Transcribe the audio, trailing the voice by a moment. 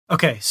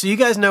Okay, so you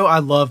guys know I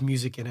love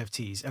music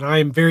NFTs, and I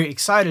am very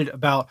excited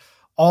about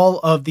all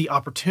of the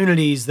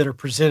opportunities that are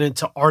presented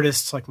to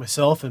artists like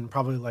myself and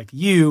probably like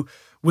you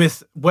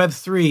with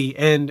Web3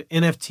 and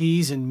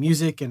NFTs and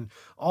music and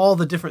all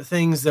the different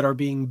things that are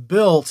being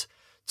built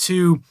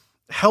to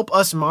help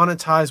us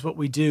monetize what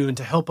we do and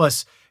to help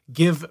us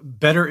give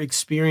better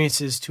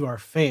experiences to our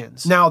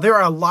fans. Now, there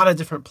are a lot of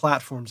different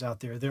platforms out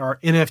there. There are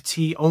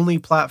NFT only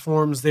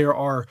platforms. There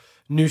are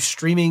new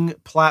streaming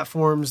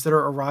platforms that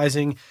are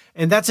arising.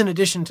 And that's in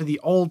addition to the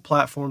old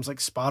platforms like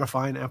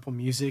Spotify and Apple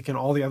Music and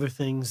all the other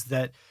things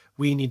that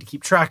we need to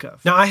keep track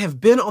of. Now, I have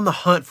been on the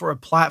hunt for a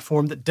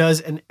platform that does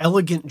an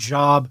elegant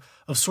job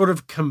of sort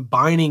of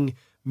combining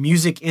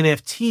music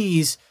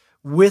NFTs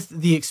with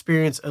the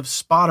experience of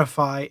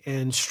Spotify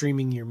and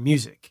streaming your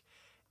music.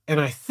 And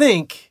I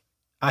think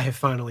I have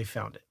finally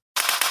found it.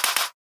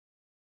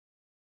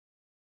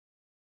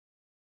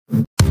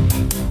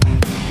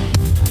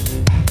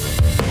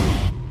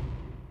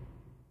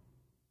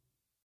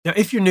 Now,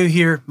 if you're new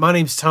here, my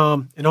name's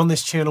Tom, and on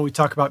this channel, we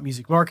talk about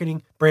music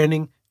marketing,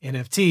 branding,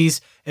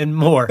 NFTs, and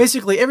more.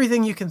 Basically,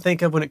 everything you can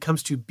think of when it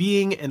comes to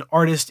being an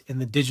artist in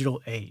the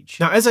digital age.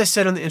 Now, as I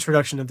said in the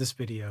introduction of this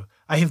video,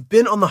 I have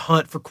been on the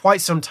hunt for quite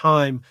some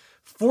time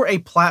for a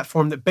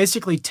platform that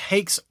basically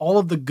takes all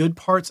of the good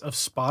parts of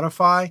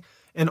Spotify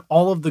and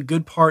all of the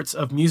good parts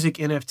of music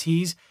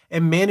NFTs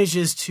and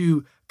manages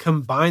to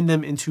combine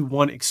them into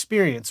one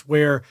experience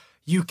where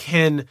you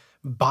can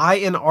buy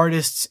an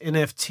artist's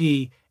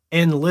NFT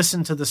and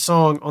listen to the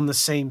song on the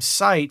same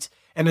site.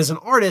 And as an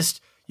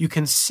artist, you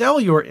can sell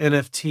your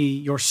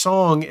NFT, your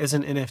song as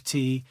an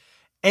NFT,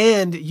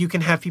 and you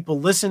can have people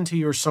listen to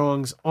your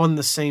songs on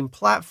the same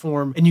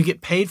platform, and you get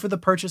paid for the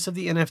purchase of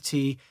the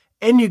NFT,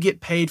 and you get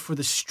paid for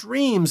the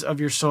streams of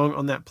your song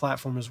on that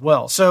platform as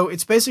well. So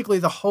it's basically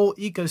the whole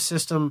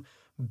ecosystem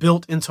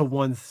built into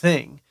one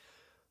thing.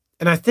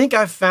 And I think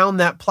I've found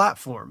that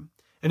platform,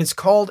 and it's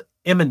called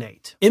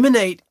Emanate.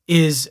 Emanate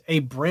is a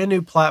brand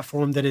new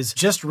platform that has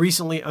just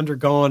recently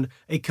undergone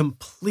a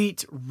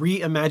complete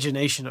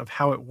reimagination of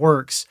how it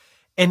works.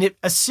 And it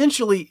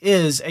essentially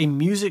is a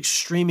music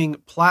streaming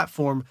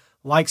platform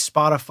like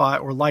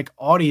Spotify or like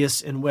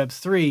Audius in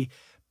Web3,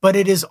 but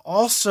it is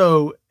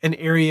also an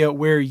area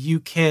where you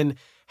can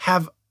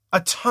have a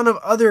ton of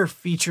other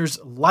features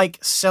like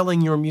selling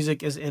your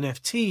music as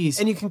NFTs,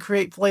 and you can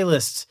create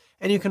playlists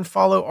and you can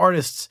follow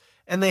artists.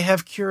 And they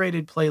have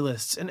curated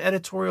playlists and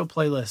editorial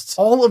playlists.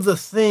 All of the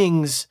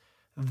things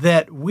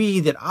that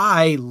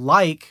I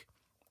like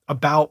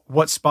about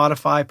what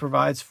Spotify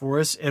provides for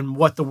us and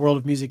what the world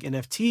of music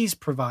NFTs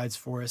provides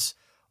for us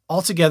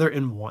all together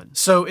in one.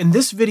 So in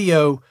this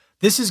video,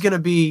 this is going to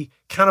be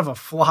kind of a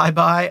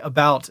flyby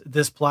about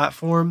this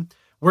platform.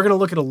 We're going to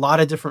look at a lot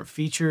of different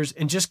features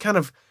and just kind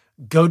of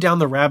go down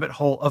the rabbit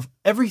hole of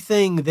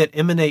everything that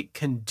Emanate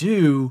can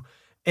do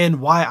and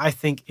why I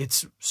think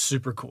it's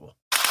super cool.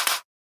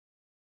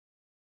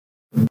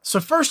 So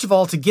first of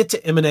all, to get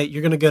to Emanate,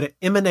 you're going to go to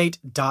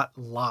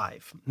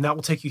emanate.live, and that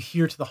will take you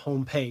here to the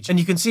home page. And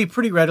you can see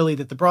pretty readily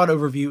that the broad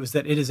overview is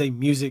that it is a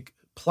music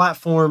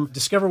platform.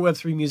 Discover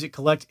Web3 music,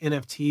 collect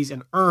NFTs,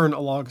 and earn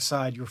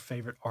alongside your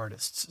favorite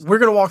artists. We're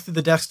going to walk through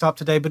the desktop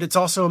today, but it's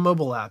also a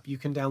mobile app. You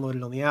can download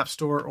it on the App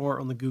Store or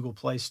on the Google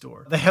Play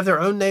Store. They have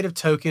their own native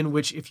token,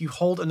 which if you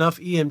hold enough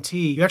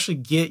EMT, you actually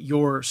get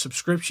your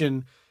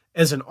subscription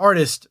as an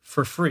artist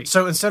for free.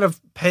 So instead of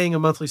paying a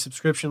monthly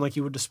subscription like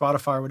you would to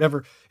Spotify or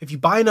whatever, if you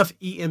buy enough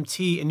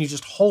EMT and you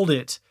just hold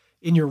it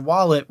in your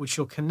wallet, which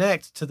you'll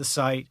connect to the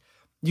site,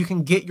 you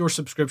can get your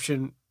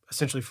subscription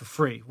essentially for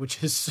free,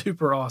 which is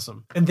super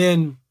awesome. And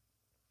then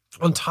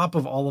on top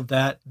of all of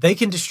that, they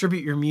can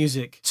distribute your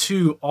music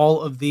to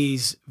all of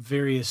these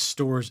various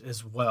stores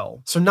as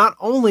well. So not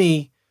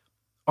only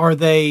are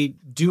they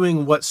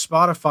doing what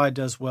Spotify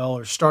does well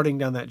or starting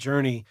down that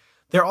journey,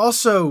 they're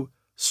also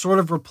sort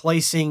of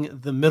replacing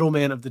the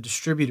middleman of the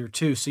distributor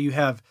too. So you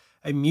have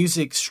a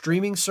music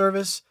streaming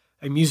service,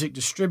 a music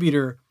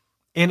distributor,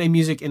 and a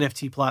music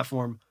NFT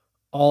platform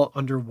all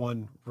under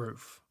one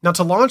roof. Now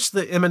to launch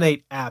the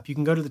Emanate app, you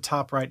can go to the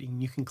top right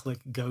and you can click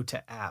Go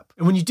to App.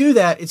 And when you do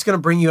that, it's going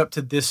to bring you up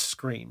to this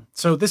screen.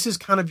 So this is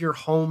kind of your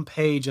home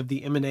page of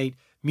the Emanate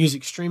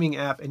music streaming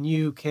app, and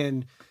you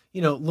can,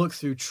 look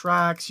through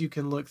tracks, you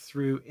can look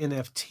through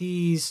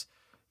NFTs,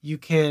 you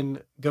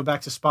can go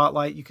back to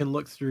Spotlight. You can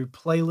look through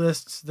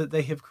playlists that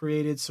they have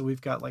created. So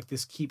we've got like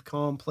this Keep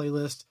Calm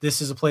playlist.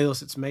 This is a playlist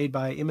that's made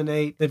by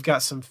Emanate. They've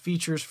got some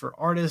features for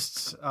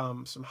artists,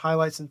 some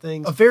highlights and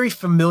things. A very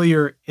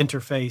familiar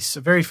interface, a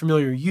very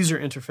familiar user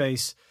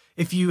interface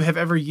if you have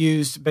ever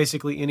used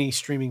basically any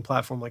streaming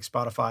platform like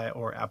Spotify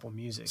or Apple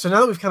Music. So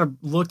now that we've kind of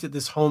looked at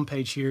this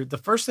homepage here, the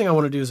first thing I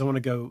want to do is I want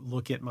to go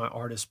look at my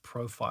artist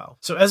profile.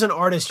 So as an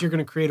artist, you're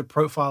going to create a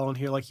profile on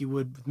here like you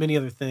would with many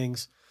other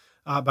things.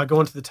 By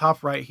going to the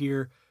top right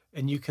here,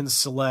 and you can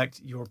select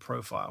your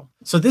profile.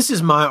 So this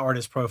is my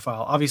artist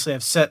profile. Obviously,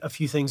 I've set a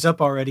few things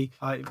up already.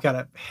 I've got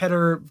a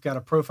header, I've got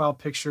a profile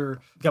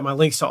picture, got my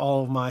links to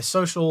all of my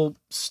social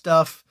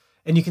stuff,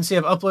 and you can see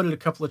I've uploaded a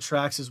couple of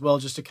tracks as well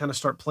just to kind of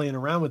start playing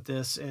around with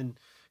this and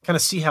kind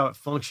of see how it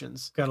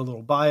functions. Got a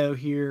little bio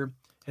here.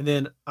 And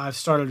then I've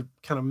started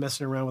kind of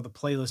messing around with a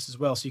playlist as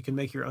well. So you can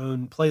make your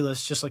own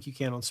playlist just like you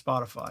can on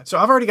Spotify. So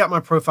I've already got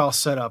my profile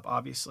set up,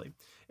 obviously.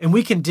 And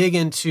we can dig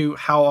into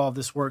how all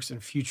this works in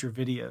future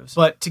videos.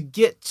 But to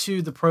get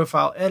to the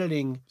profile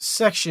editing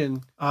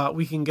section,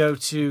 we can go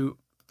to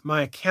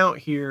my account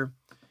here,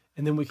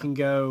 and then we can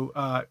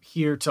go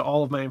here to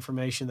all of my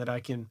information that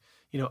I can,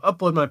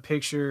 upload my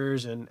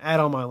pictures and add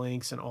all my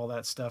links and all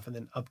that stuff, and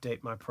then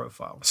update my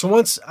profile. So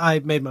once I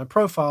made my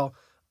profile,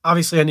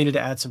 obviously I needed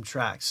to add some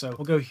tracks. So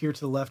we'll go here to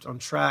the left on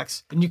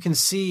tracks, and you can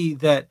see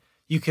that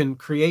you can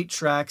create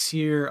tracks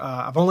here.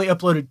 I've only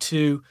uploaded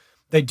 2.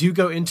 They do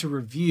go into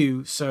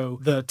review, so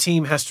the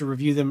team has to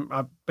review them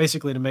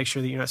basically to make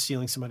sure that you're not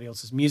stealing somebody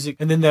else's music,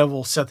 and then they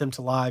will set them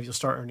to live. You'll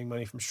start earning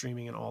money from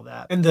streaming and all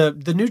that. And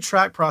the new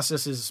track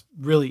process is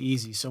really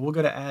easy. So we'll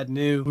go to add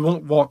new. We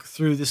won't walk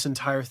through this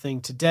entire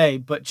thing today,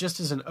 but just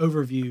as an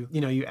overview,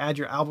 you add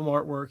your album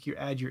artwork, you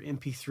add your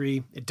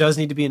MP3. It does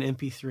need to be an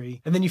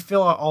MP3. And then you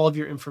fill out all of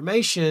your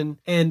information.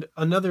 And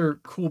another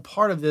cool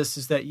part of this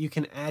is that you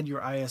can add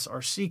your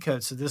ISRC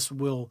code. So this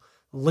will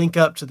link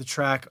up to the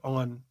track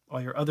on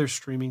all your other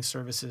streaming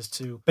services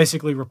to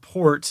basically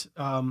report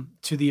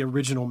to the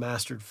original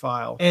mastered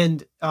file.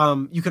 And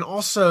you can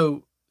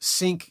also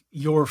sync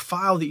your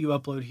file that you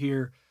upload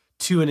here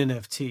to an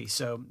NFT.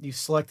 So you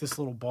select this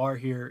little bar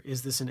here,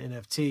 is this an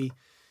NFT?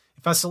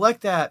 If I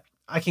select that,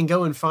 I can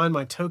go and find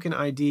my token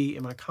ID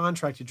and my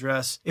contract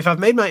address. If I've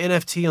made my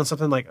NFT on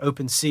something like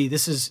OpenSea,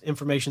 this is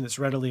information that's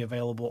readily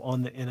available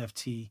on the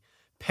NFT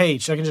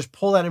page. So I can just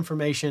pull that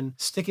information,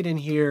 stick it in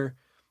here,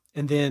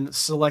 and then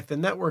select the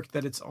network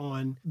that it's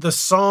on. The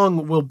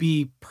song will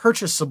be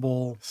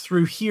purchasable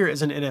through here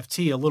as an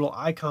NFT. A little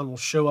icon will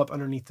show up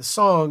underneath the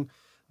song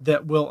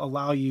that will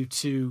allow you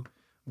to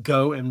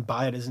go and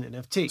buy it as an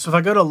NFT. So if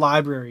I go to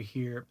library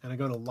here and I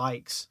go to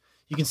likes,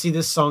 you can see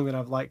this song that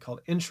I've liked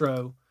called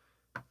Intro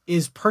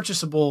is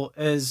purchasable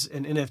as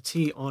an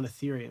NFT on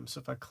Ethereum.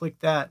 So if I click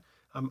that,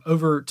 I'm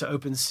over to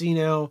OpenSea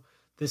now.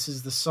 This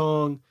is the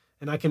song,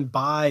 and I can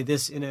buy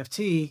this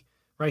NFT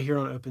right here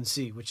on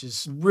OpenSea, which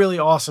is really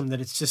awesome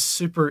that it's just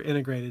super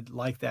integrated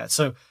like that.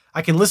 So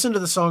I can listen to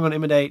the song on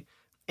Emanate,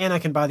 and I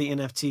can buy the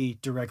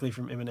NFT directly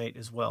from Emanate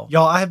as well.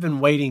 Y'all, I have been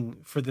waiting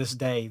for this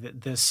day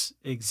that this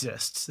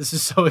exists. This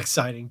is so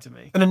exciting to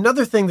me. And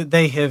another thing that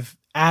they have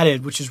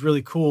added, which is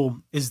really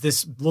cool, is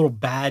this little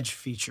badge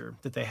feature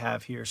that they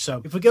have here.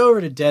 So if we go over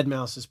to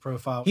deadmau5's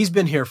profile, he's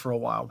been here for a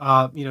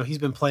while. He's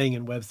been playing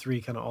in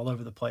Web3 kind of all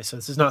over the place, so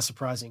this is not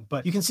surprising.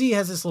 But you can see he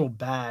has this little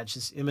badge,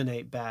 this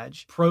Emanate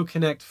badge.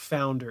 ProConnect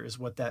Founder is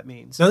what that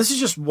means. Now, this is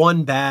just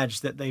one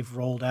badge that they've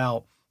rolled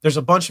out. There's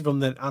a bunch of them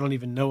that I don't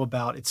even know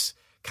about. It's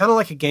kind of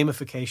like a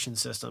gamification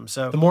system.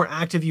 So the more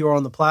active you are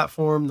on the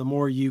platform, the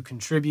more you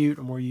contribute,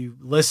 the more you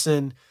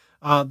listen,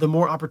 the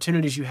more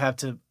opportunities you have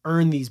to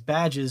earn these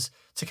badges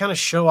to kind of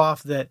show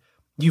off that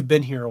you've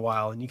been here a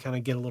while, and you kind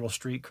of get a little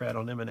street cred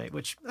on Emanate,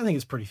 which I think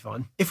is pretty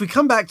fun. If we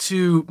come back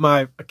to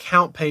my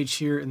account page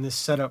here in this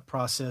setup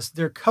process,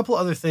 there are a couple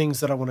other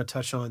things that I want to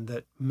touch on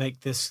that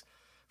make this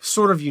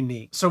sort of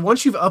unique. So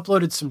once you've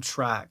uploaded some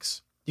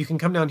tracks, you can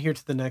come down here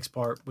to the next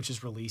part, which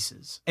is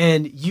releases.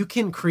 And you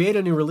can create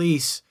a new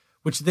release,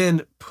 which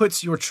then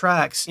puts your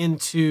tracks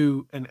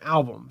into an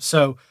album.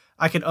 So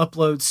I could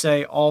upload,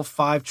 say, all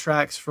 5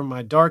 tracks from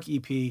my Dark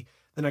EP.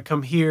 Then I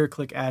come here,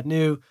 click Add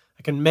New.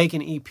 I can make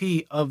an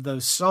EP of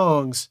those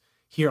songs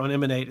here on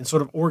Emanate and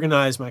sort of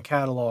organize my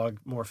catalog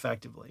more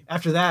effectively.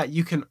 After that,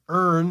 you can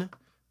earn,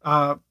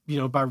 by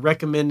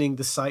recommending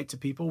the site to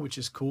people, which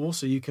is cool.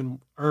 So you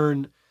can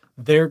earn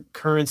their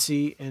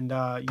currency and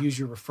use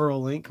your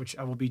referral link, which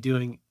I will be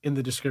doing in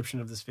the description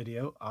of this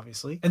video,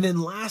 obviously. And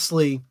then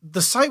lastly,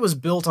 the site was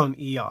built on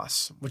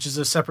EOS, which is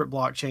a separate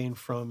blockchain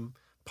from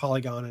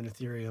Polygon and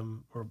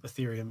Ethereum, or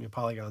Ethereum.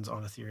 Polygon's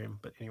on Ethereum,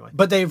 but anyway.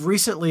 But they've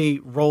recently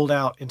rolled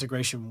out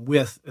integration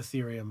with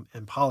Ethereum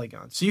and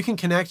Polygon. So you can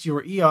connect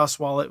your EOS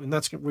wallet, and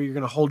that's where you're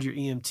going to hold your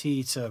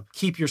EMT to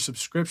keep your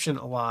subscription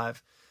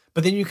alive.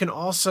 But then you can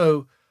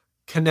also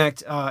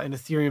connect an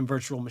Ethereum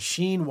virtual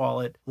machine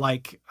wallet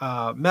like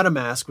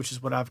MetaMask, which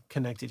is what I've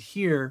connected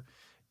here.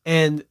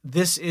 And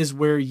this is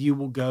where you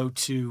will go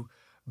to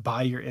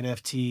buy your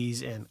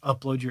NFTs and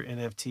upload your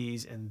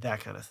NFTs and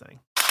that kind of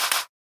thing.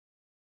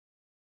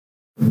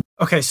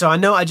 Okay, so I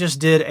know I just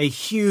did a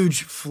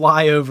huge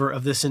flyover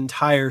of this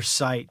entire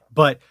site,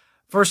 but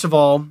first of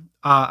all,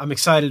 I'm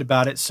excited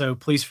about it, so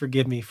please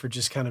forgive me for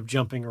just kind of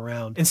jumping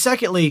around. And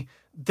secondly,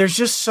 there's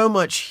just so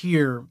much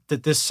here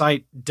that this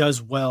site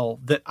does well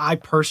that I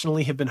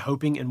personally have been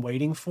hoping and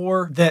waiting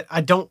for that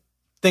I don't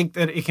think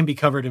that it can be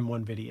covered in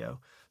one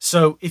video.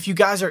 So if you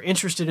guys are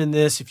interested in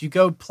this, if you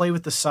go play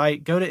with the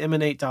site, go to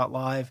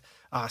emanate.live,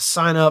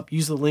 sign up,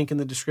 use the link in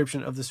the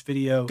description of this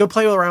video, go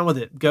play around with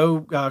it,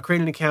 go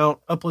create an account,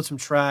 upload some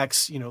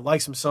tracks,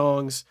 like some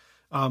songs,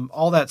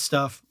 all that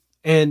stuff.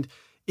 And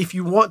if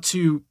you want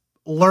to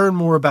learn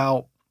more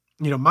about,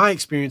 my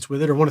experience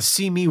with it, or want to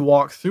see me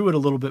walk through it a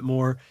little bit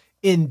more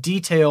in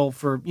detail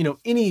for,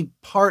 any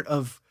part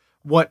of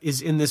what is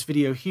in this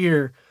video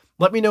here,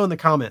 let me know in the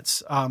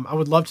comments. I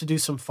would love to do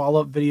some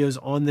follow-up videos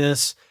on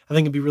this. I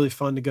think it'd be really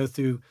fun to go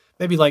through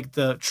maybe like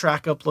the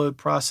track upload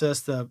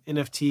process, the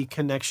NFT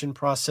connection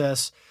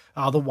process,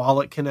 the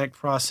wallet connect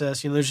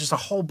process. There's just a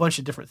whole bunch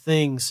of different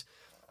things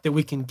that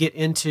we can get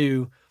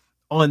into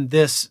on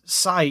this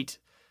site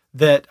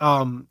that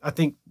I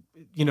think,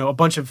 a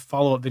bunch of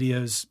follow-up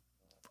videos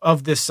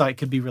of this site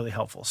could be really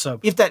helpful. So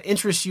if that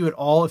interests you at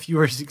all, if you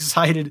are as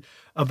excited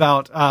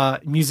about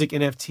music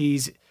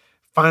NFTs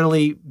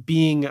finally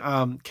being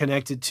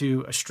connected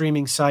to a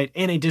streaming site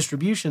and a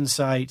distribution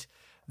site,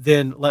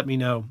 then let me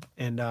know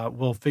and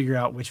we'll figure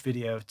out which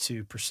video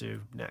to pursue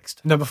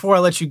next. Now, before I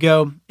let you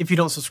go, if you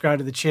don't subscribe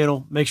to the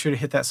channel, make sure to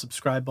hit that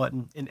subscribe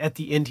button. And at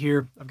the end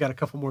here, I've got a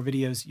couple more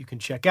videos you can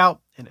check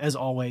out. And as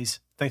always,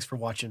 thanks for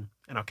watching,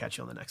 and I'll catch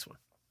you on the next one.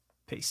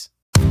 Peace.